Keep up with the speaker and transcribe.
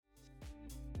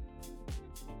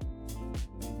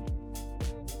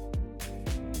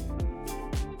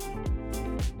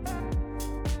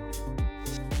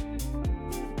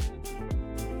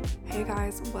Hey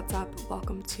guys, what's up?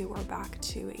 Welcome to or back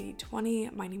to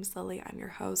 8020. My name is Lily. I'm your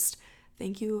host.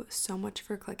 Thank you so much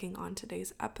for clicking on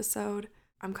today's episode.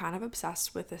 I'm kind of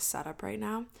obsessed with this setup right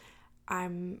now.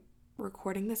 I'm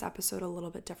recording this episode a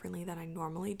little bit differently than I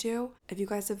normally do. If you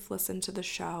guys have listened to the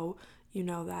show, you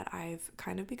know that I've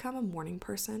kind of become a morning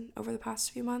person over the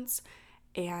past few months,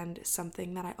 and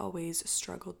something that I always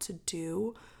struggled to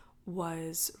do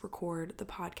was record the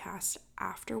podcast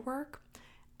after work.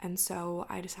 And so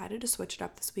I decided to switch it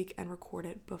up this week and record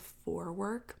it before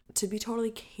work. To be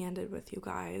totally candid with you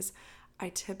guys, I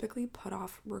typically put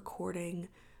off recording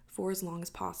for as long as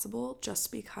possible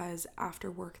just because after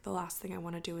work, the last thing I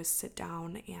want to do is sit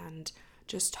down and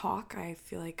just talk. I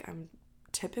feel like I'm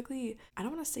typically, I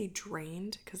don't want to say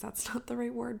drained because that's not the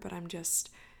right word, but I'm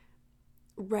just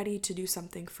ready to do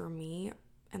something for me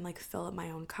and like fill up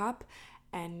my own cup.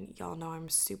 And y'all know I'm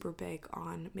super big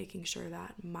on making sure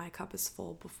that my cup is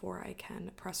full before I can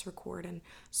press record and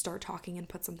start talking and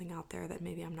put something out there that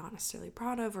maybe I'm not necessarily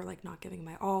proud of or like not giving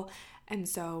my all. And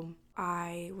so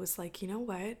I was like, you know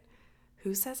what?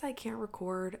 Who says I can't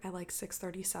record at like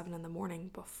 6:37 in the morning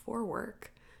before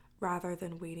work rather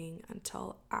than waiting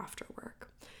until after work?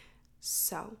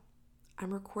 So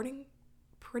I'm recording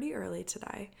pretty early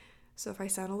today. So if I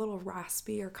sound a little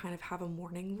raspy or kind of have a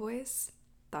morning voice,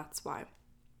 that's why.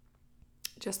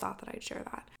 Just thought that I'd share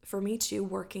that. For me too,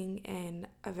 working in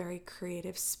a very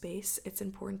creative space, it's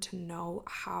important to know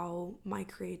how my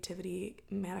creativity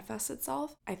manifests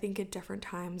itself. I think at different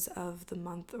times of the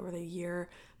month or the year,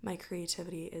 my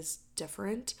creativity is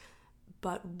different.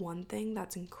 But one thing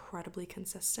that's incredibly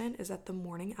consistent is that the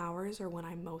morning hours are when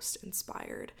I'm most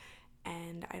inspired.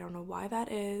 And I don't know why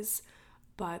that is,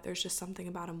 but there's just something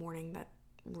about a morning that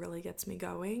really gets me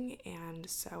going. And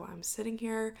so I'm sitting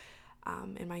here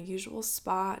in my usual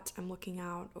spot. I'm looking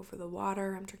out over the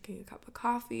water. I'm drinking a cup of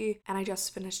coffee, and I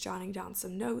just finished jotting down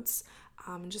some notes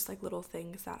and just like little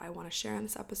things that I want to share in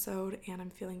this episode. And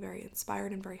I'm feeling very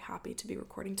inspired and very happy to be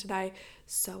recording today.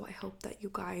 So I hope that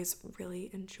you guys really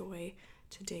enjoy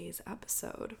today's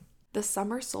episode. The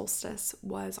summer solstice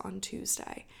was on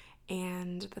Tuesday,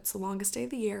 and that's the longest day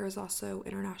of the year. Is also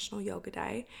International Yoga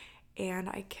Day. And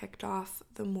I kicked off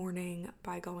the morning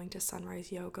by going to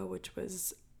Sunrise Yoga, which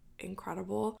was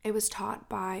incredible. It was taught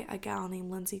by a gal named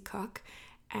Lindsay Cook,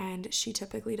 and she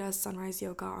typically does Sunrise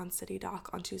Yoga on City Dock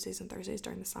on Tuesdays and Thursdays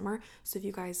during the summer. So if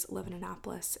you guys live in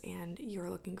Annapolis and you're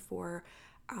looking for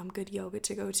good yoga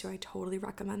to go to, I totally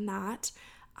recommend that.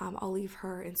 I'll leave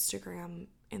her Instagram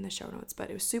in the show notes,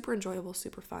 but it was super enjoyable,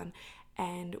 super fun,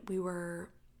 and we were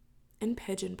in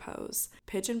pigeon pose.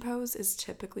 Pigeon pose is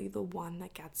typically the one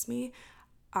that gets me.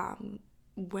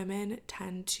 Women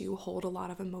tend to hold a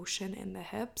lot of emotion in the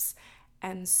hips,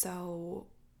 and so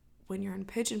when you're in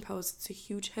pigeon pose, it's a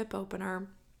huge hip opener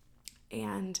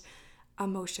and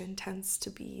emotion tends to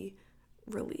be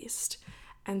released.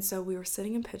 And so we were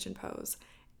sitting in pigeon pose,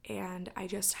 and I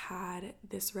just had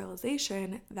this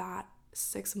realization that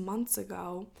 6 months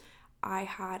ago I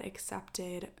had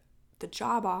accepted the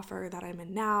job offer that I'm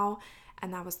in now,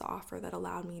 and that was the offer that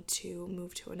allowed me to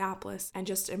move to Annapolis and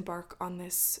just embark on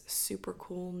this super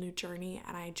cool new journey.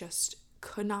 And I just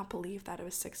could not believe that it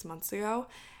was 6 months ago.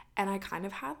 And I kind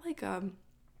of had like a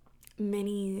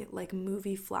mini like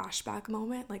movie flashback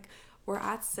moment. Like we're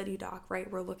at City Dock, right?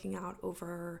 We're looking out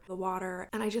over the water,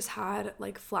 and I just had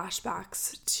like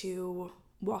flashbacks to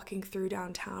walking through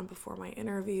downtown before my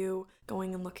interview,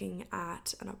 going and looking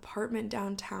at an apartment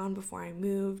downtown before I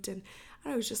moved, and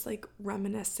I was just like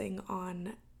reminiscing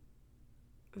on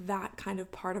that kind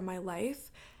of part of my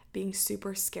life, being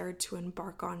super scared to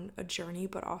embark on a journey,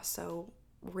 but also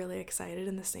really excited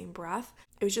in the same breath.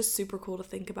 It was just super cool to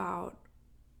think about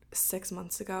 6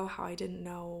 months ago how I didn't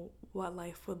know what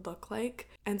life would look like.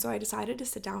 And so I decided to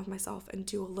sit down with myself and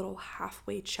do a little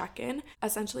halfway check-in.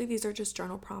 Essentially, these are just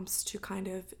journal prompts to kind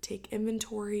of take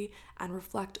inventory and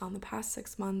reflect on the past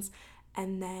 6 months,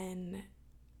 and then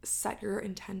set your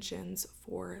intentions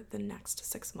for the next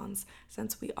 6 months,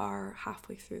 since we are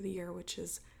halfway through the year, which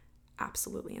is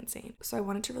absolutely insane. So I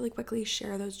wanted to really quickly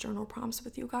share those journal prompts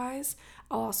with you guys.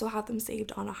 I'll also have them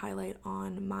saved on a highlight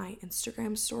on my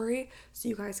Instagram story, so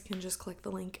you guys can just click the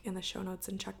link in the show notes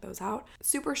and check those out.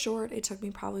 Super short. It took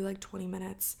me probably like 20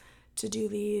 minutes to do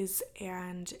these,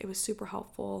 and it was super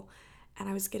helpful. And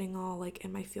I was getting all like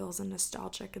in my feels and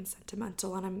nostalgic and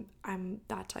sentimental, and I'm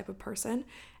that type of person,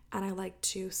 and I like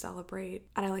to celebrate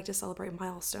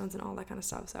milestones and all that kind of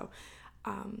stuff. So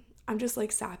I'm just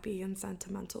like sappy and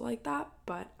sentimental like that,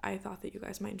 but I thought that you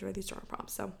guys might enjoy these journal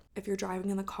prompts. So if you're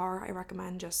driving in the car, I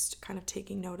recommend just kind of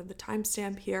taking note of the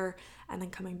timestamp here and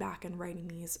then coming back and writing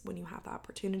these when you have the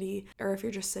opportunity. Or if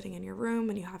you're just sitting in your room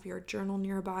and you have your journal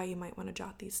nearby, you might want to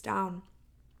jot these down.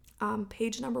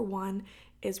 Page number 1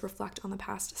 is reflect on the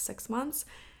past 6 months.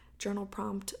 Journal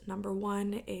prompt number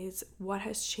 1 is what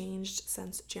has changed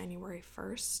since January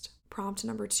 1st. Prompt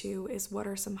number 2 is what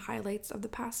are some highlights of the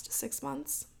past 6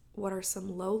 months? What are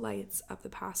some lowlights of the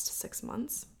past 6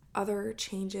 months? Other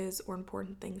changes or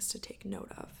important things to take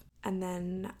note of. And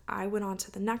then I went on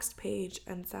to the next page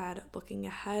and said, looking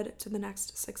ahead to the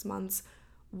next 6 months,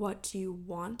 what do you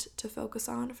want to focus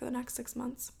on for the next 6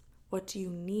 months? What do you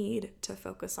need to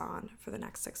focus on for the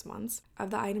next 6 months? Of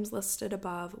the items listed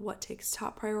above, what takes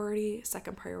top priority,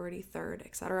 second priority, third,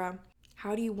 etc.?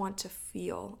 How do you want to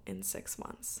feel in 6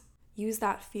 months? Use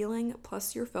that feeling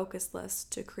plus your focus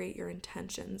list to create your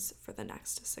intentions for the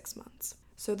next 6 months.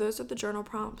 So those are the journal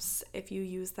prompts. If you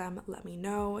use them, let me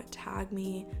know, tag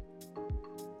me.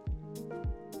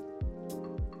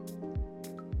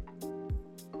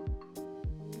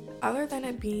 Other than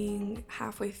it being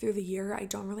halfway through the year, I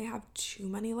don't really have too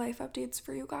many life updates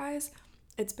for you guys.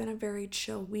 It's been a very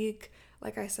chill week.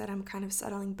 Like I said, I'm kind of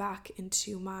settling back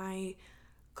into my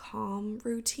calm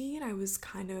routine. I was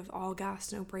kind of all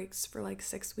gas, no brakes for like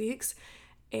 6 weeks,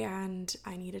 and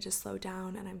I needed to slow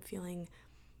down, and I'm feeling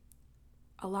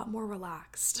a lot more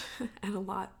relaxed and a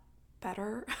lot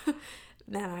better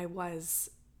than I was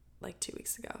like 2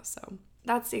 weeks ago. So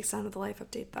that's the extent of the life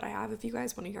update that I have. If you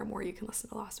guys want to hear more, you can listen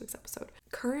to last week's episode.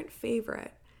 Current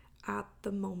favorite at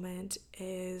the moment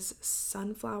is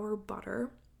sunflower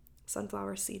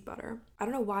seed butter. I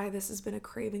don't know why this has been a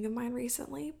craving of mine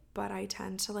recently, but I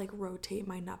tend to like rotate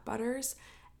my nut butters,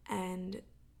 and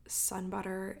sun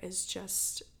butter is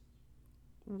just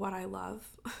what I love.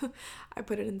 I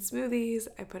put it in smoothies,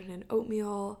 I put it in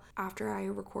oatmeal. After I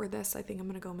record this, I think I'm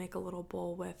gonna go make a little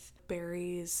bowl with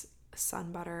berries,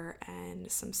 sun butter, and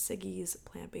some Siggi's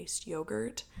plant-based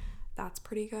yogurt. That's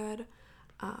pretty good.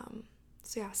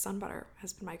 So yeah, sun butter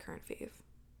has been my current fave.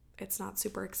 It's not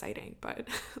super exciting, but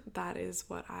that is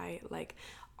what I like.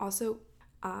 Also,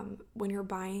 when you're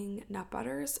buying nut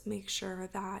butters, make sure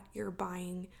that you're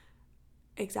buying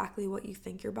exactly what you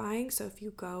think you're buying. So if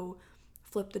you go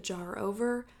flip the jar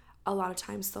over, a lot of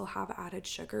times they'll have added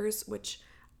sugars, which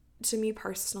to me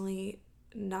personally,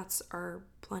 nuts are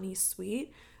plenty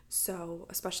sweet. So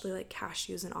especially like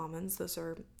cashews and almonds, those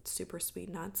are super sweet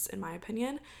nuts in my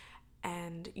opinion,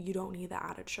 and you don't need the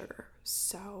added sugar.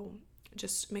 So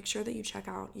just make sure that you check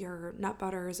out your nut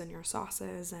butters and your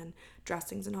sauces and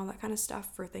dressings and all that kind of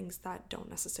stuff for things that don't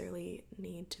necessarily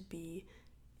need to be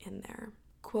in there.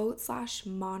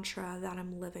 Quote/mantra that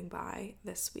I'm living by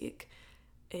this week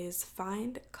is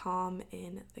find calm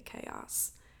in the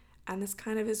chaos. And this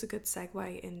kind of is a good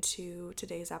segue into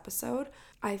today's episode.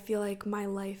 I feel like my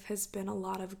life has been a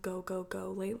lot of go, go,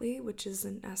 go lately, which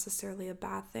isn't necessarily a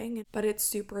bad thing, but it's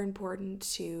super important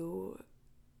to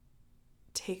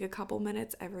take a couple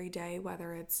minutes every day,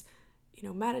 whether it's,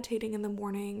 meditating in the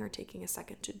morning or taking a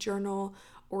second to journal,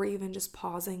 or even just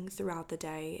pausing throughout the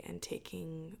day and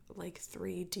taking like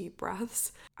 3 deep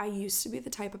breaths. I used to be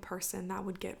the type of person that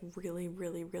would get really,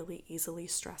 really, really easily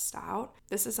stressed out.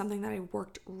 This is something that I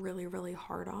worked really, really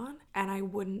hard on, and I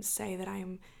wouldn't say that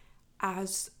I'm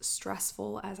as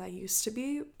stressful as I used to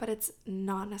be, but it's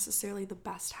not necessarily the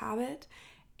best habit,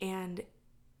 and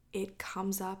it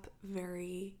comes up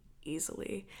very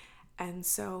easily. And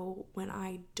so when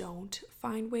I don't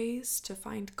find ways to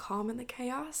find calm in the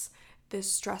chaos,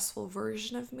 this stressful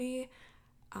version of me,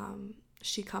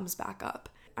 she comes back up.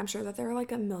 I'm sure that there are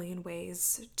like a million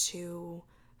ways to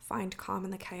find calm in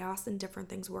the chaos, and different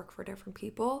things work for different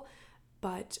people.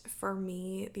 But for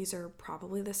me, these are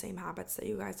probably the same habits that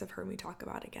you guys have heard me talk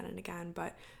about again and again.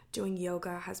 But doing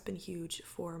yoga has been huge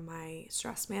for my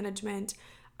stress management.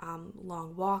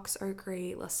 Long walks are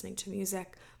great, listening to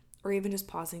music, or even just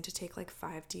pausing to take like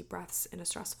 5 deep breaths in a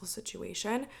stressful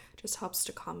situation just helps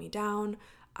to calm me down.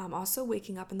 Also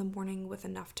waking up in the morning with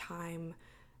enough time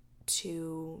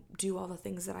to do all the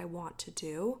things that I want to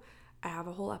do. I have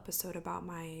a whole episode about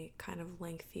my kind of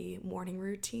lengthy morning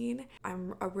routine.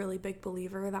 I'm a really big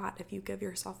believer that if you give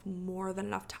yourself more than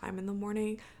enough time in the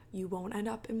morning, you won't end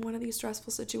up in one of these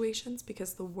stressful situations,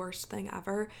 because the worst thing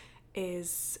ever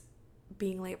is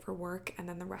being late for work and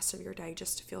then the rest of your day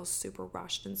just feels super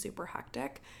rushed and super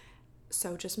hectic.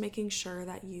 So just making sure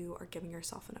that you are giving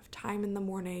yourself enough time in the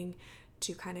morning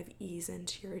to kind of ease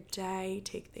into your day,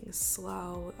 take things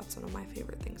slow. That's one of my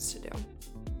favorite things to do.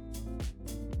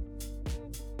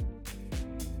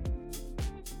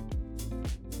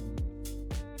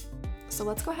 So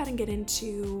let's go ahead and get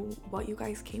into what you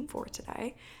guys came for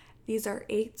today. These are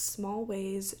 8 small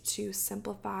ways to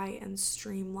simplify and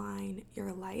streamline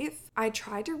your life. I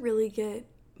tried to really get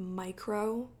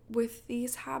micro with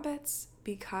these habits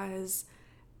because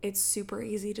it's super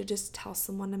easy to just tell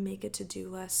someone to make a to-do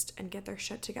list and get their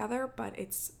shit together, but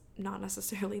it's not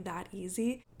necessarily that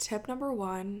easy. Habit number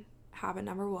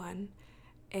one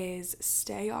is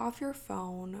stay off your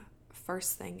phone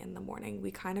first thing in the morning. We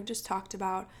kind of just talked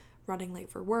about running late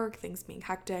for work, things being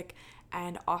hectic,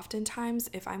 and oftentimes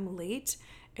if I'm late,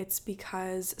 it's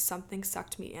because something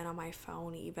sucked me in on my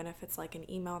phone, even if it's like an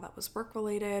email that was work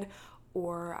related,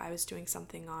 or I was doing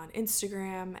something on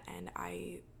Instagram, and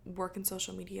I work in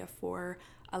social media for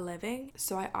a living.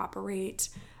 So I operate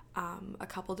a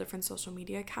couple different social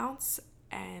media accounts,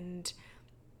 and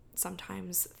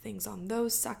sometimes things on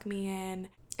those suck me in.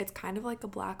 It's kind of like a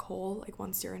black hole. Like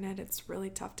once you're in it, it's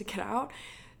really tough to get out.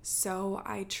 So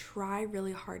I try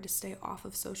really hard to stay off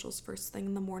of socials first thing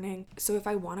in the morning. So if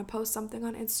I want to post something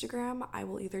on Instagram, I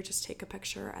will either just take a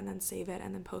picture and then save it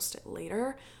and then post it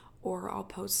later, or I'll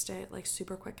post it like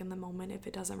super quick in the moment if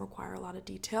it doesn't require a lot of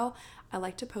detail. I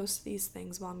like to post these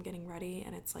things while I'm getting ready,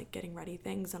 and it's like getting ready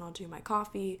things, and I'll do my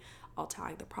coffee, I'll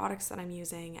tag the products that I'm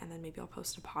using, and then maybe I'll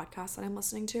post a podcast that I'm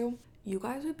listening to. You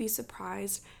guys would be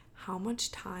surprised how much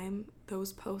time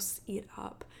those posts eat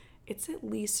up. It's at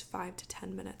least 5 to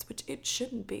 10 minutes, which it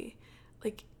shouldn't be.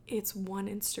 Like, it's one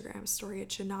Instagram story.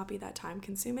 It should not be that time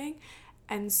consuming.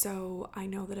 And so I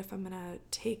know that if I'm gonna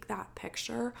take that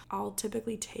picture, I'll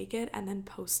typically take it and then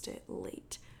post it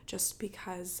late, just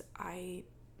because I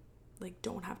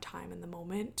don't have time in the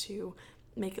moment to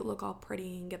make it look all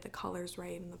pretty and get the colors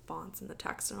right and the fonts and the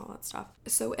text and all that stuff.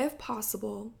 So if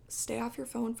possible, stay off your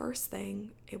phone first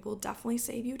thing. It will definitely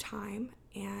save you time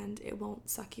and it won't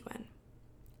suck you in.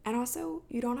 And also,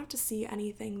 you don't have to see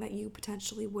anything that you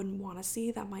potentially wouldn't want to see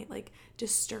that might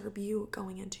disturb you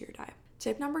going into your day.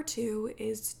 Tip number 2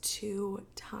 is to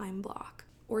time block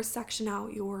or section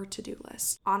out your to-do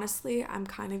list. Honestly, I'm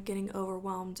kind of getting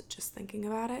overwhelmed just thinking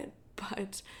about it,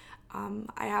 but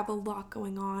I have a lot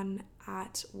going on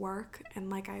at work. And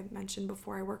like I mentioned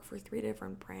before, I work for 3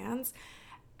 different brands.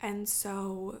 And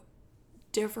so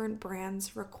different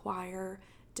brands require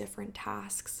different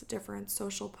tasks, different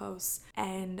social posts,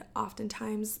 and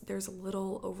oftentimes there's a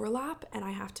little overlap and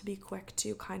I have to be quick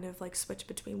to kind of switch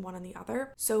between one and the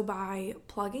other. So by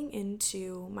plugging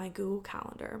into my Google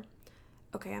Calendar,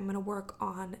 okay, I'm going to work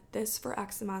on this for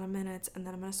X amount of minutes, and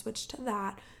then I'm going to switch to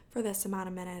that for this amount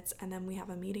of minutes, and then we have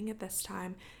a meeting at this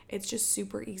time. It's just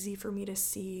super easy for me to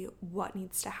see what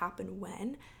needs to happen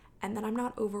when, and then I'm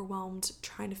not overwhelmed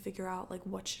trying to figure out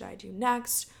what should I do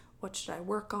next, what should I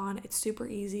work on. It's super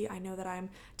easy. I know that I'm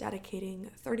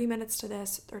dedicating 30 minutes to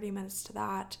this, 30 minutes to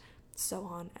that, so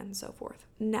on and so forth.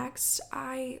 Next,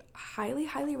 I highly,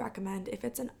 highly recommend, if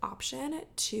it's an option,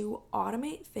 to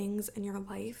automate things in your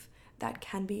life that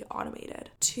can be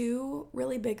automated. 2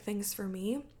 really big things for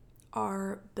me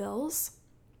are bills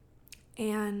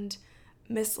and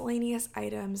miscellaneous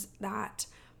items that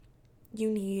you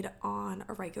need on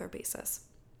a regular basis.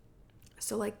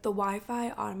 So the Wi-Fi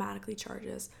automatically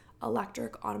charges,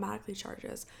 electric automatically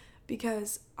charges,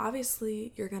 because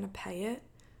obviously you're going to pay it.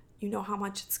 You know how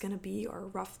much it's going to be, or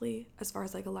roughly, as far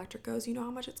as electric goes, you know how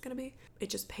much it's going to be.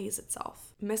 It just pays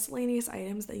itself. Miscellaneous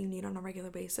items that you need on a regular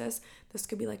basis. This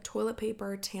could be toilet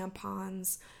paper,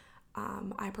 tampons.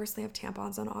 I personally have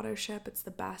tampons on auto ship. It's the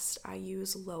best. I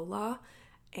use Lola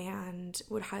and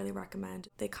would highly recommend.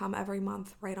 They come every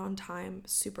month right on time,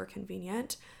 super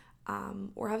convenient.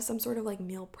 Or have some sort of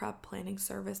meal prep planning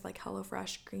service like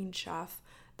HelloFresh, Green Chef,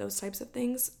 those types of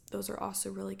things. Those are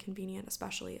also really convenient,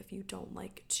 especially if you don't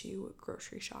like to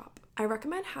grocery shop. I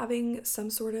recommend having some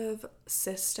sort of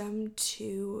system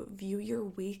to view your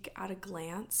week at a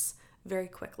glance very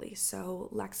quickly. So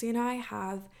Lexi and I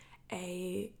have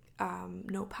a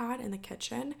notepad in the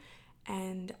kitchen,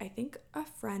 and I think a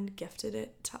friend gifted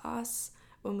it to us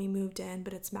when we moved in,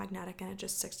 but it's magnetic and it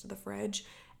just sticks to the fridge.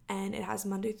 And it has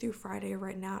Monday through Friday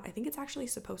written out. I think it's actually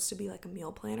supposed to be a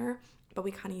meal planner, but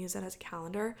we kind of use it as a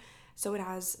calendar. So it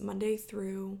has Sunday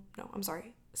through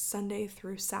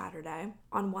Saturday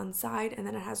on one side, and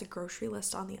then it has a grocery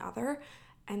list on the other.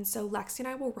 And so Lexi and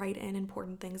I will write in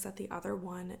important things that the other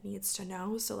one needs to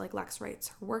know. So Lex writes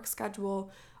her work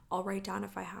schedule. I'll write down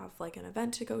if I have an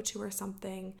event to go to or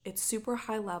something. It's super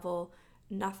high level,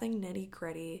 nothing nitty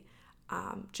gritty.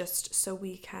 Just so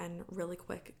we can really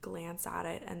quick glance at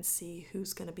it and see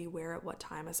who's going to be where at what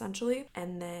time, essentially.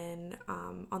 And then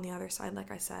on the other side, like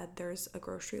I said, there's a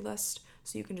grocery list,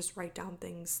 so you can just write down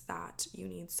things that you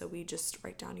need. So we just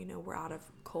write down, we're out of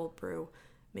cold brew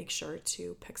make sure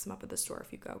to pick some up at the store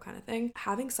if you go, kind of thing.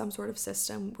 Having some sort of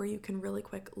system where you can really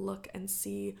quick look and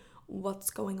see what's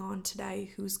going on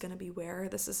today, who's going to be where.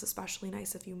 This is especially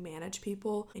nice if you manage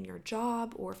people in your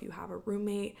job or if you have a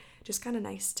roommate. Just kind of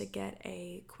nice to get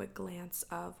a quick glance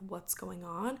of what's going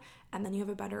on, and then you have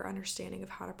a better understanding of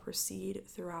how to proceed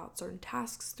throughout certain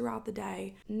tasks throughout the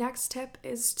day. Next tip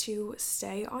is to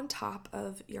stay on top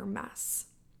of your mess.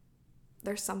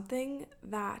 There's something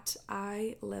that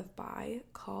I live by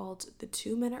called the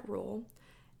 2-minute rule.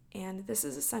 And this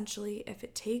is essentially, if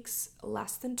it takes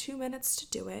less than 2 minutes to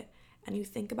do it and you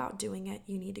think about doing it,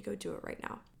 you need to go do it right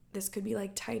now. This could be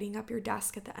like tidying up your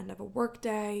desk at the end of a work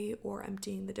day, or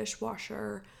emptying the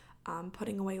dishwasher,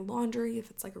 putting away laundry if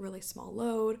it's like a really small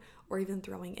load, or even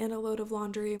throwing in a load of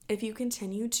laundry. If you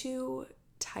continue to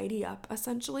tidy up,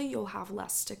 essentially, you'll have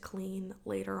less to clean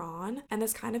later on. And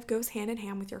this kind of goes hand in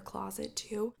hand with your closet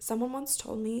too. Someone once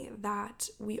told me that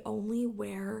we only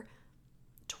wear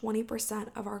 20%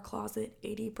 of our closet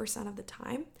 80% of the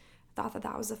time. Thought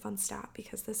that was a fun stat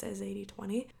because this is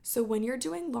 80-20. So when you're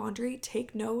doing laundry,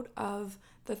 take note of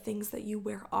the things that you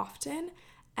wear often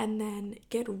and then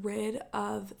get rid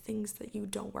of things that you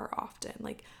don't wear often.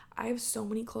 Like, I have so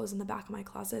many clothes in the back of my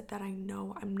closet that I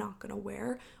know I'm not gonna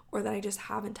wear, or that I just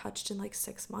haven't touched in like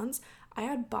 6 months. I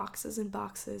had boxes and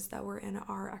boxes that were in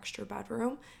our extra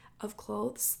bedroom of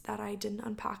clothes that I didn't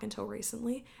unpack until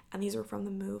recently, and these were from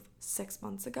the move 6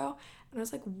 months ago. And I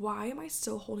was like, why am I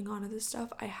still holding on to this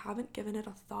stuff? I haven't given it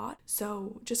a thought.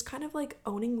 So just kind of like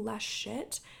owning less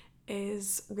shit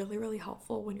is really, really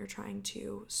helpful when you're trying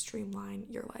to streamline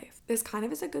your life. This kind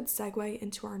of is a good segue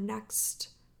into our next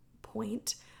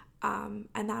point, and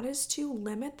that is to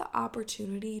limit the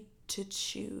opportunity to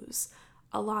choose.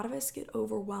 A lot of us get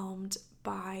overwhelmed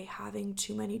by having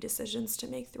too many decisions to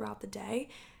make throughout the day.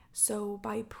 So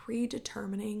by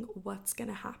predetermining what's going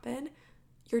to happen,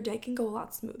 your day can go a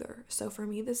lot smoother. So for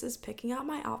me, this is picking out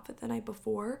my outfit the night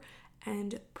before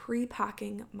and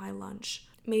pre-packing my lunch.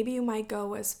 Maybe you might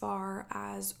go as far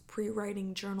as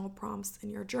pre-writing journal prompts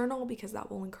in your journal because that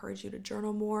will encourage you to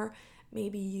journal more.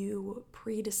 Maybe you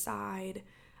pre-decide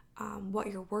what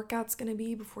your workout's going to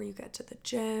be before you get to the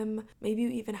gym. Maybe you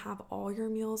even have all your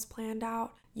meals planned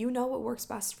out. You know what works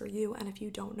best for you, and if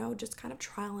you don't know, just kind of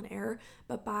trial and error.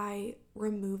 But by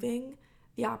removing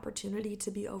the opportunity to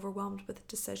be overwhelmed with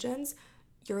decisions,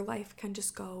 your life can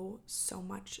just go so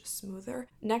much smoother.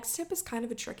 Next tip is kind of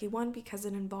a tricky one because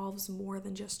it involves more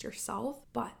than just yourself,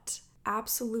 but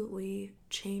absolutely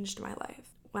changed my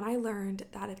life when I learned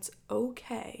that it's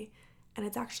okay and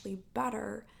it's actually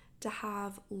better to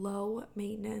have low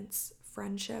maintenance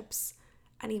friendships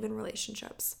and even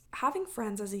relationships. Having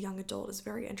friends as a young adult is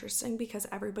very interesting because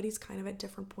everybody's kind of at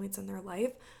different points in their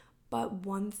life. But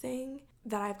one thing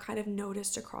that I've kind of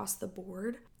noticed across the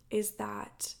board is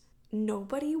that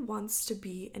nobody wants to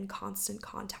be in constant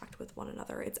contact with one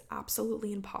another. It's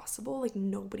absolutely impossible. Like,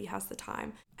 nobody has the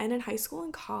time. And in high school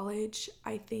and college,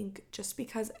 I think just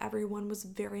because everyone was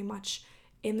very much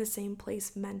in the same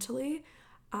place mentally,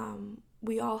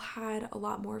 we all had a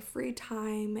lot more free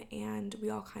time and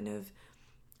we all kind of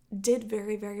did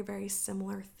very, very, very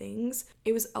similar things.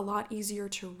 It was a lot easier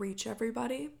to reach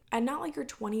everybody. And not like your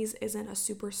 20s isn't a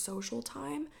super social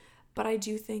time, but I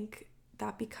do think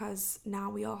that because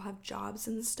now we all have jobs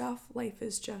and stuff, life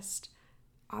is just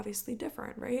obviously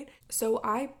different, right? So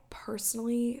I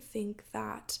personally think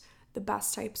that the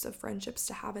best types of friendships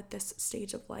to have at this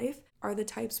stage of life are the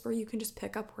types where you can just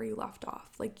pick up where you left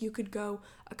off. Like, you could go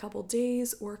a couple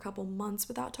days or a couple months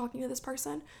without talking to this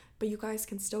person, but you guys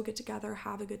can still get together,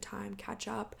 have a good time, catch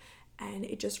up, and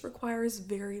it just requires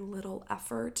very little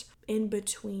effort in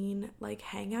between like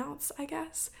hangouts, I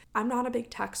guess. I'm not a big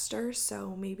texter,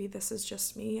 so maybe this is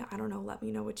just me. I don't know, let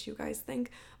me know what you guys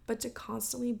think, but to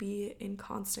constantly be in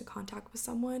constant contact with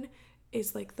someone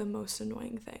is like the most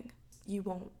annoying thing. You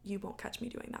won't catch me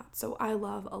doing that. So I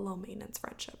love a low maintenance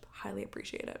friendship. Highly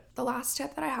appreciate it. The last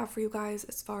tip that I have for you guys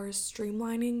as far as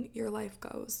streamlining your life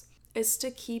goes is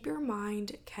to keep your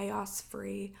mind chaos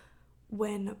free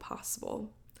when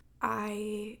possible.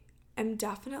 I am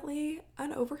definitely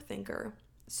an overthinker,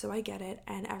 so I get it,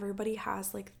 and everybody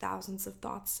has like thousands of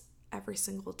thoughts every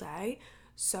single day.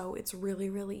 So it's really,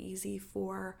 really easy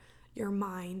for your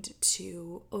mind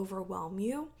to overwhelm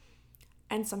you.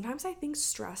 And sometimes I think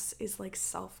stress is like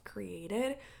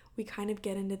self-created. We kind of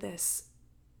get into this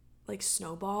like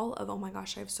snowball of, oh my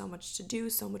gosh, I have so much to do,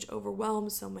 so much overwhelm,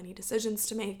 so many decisions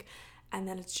to make. And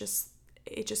then it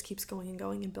just keeps going and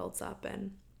going and builds up.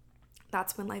 And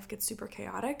that's when life gets super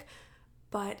chaotic.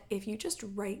 But if you just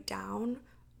write down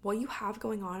what you have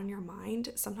going on in your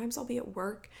mind. Sometimes I'll be at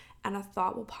work and a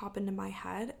thought will pop into my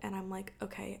head and I'm like,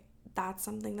 okay, that's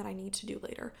something that I need to do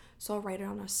later. So I'll write it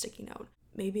on a sticky note.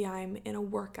 Maybe I'm in a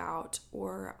workout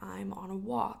or I'm on a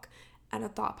walk and a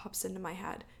thought pops into my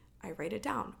head. I write it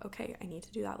down. Okay, I need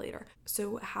to do that later.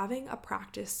 So having a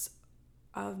practice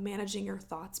of managing your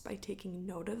thoughts by taking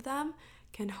note of them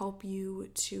can help you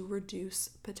to reduce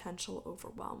potential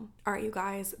overwhelm. All right, you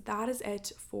guys, that is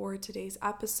it for today's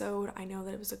episode. I know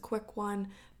that it was a quick one,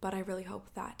 but I really hope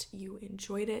that you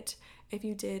enjoyed it. If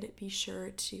you did, be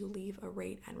sure to leave a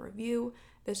rate and review.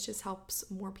 This just helps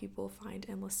more people find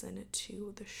and listen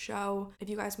to the show. If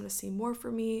you guys want to see more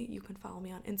from me, you can follow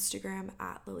me on Instagram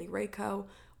at Lily Rayco,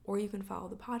 or you can follow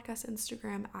the podcast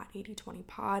Instagram at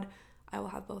 8020pod. I will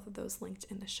have both of those linked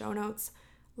in the show notes.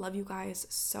 Love you guys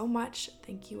so much.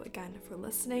 Thank you again for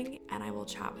listening, and I will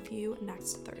chat with you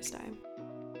next Thursday.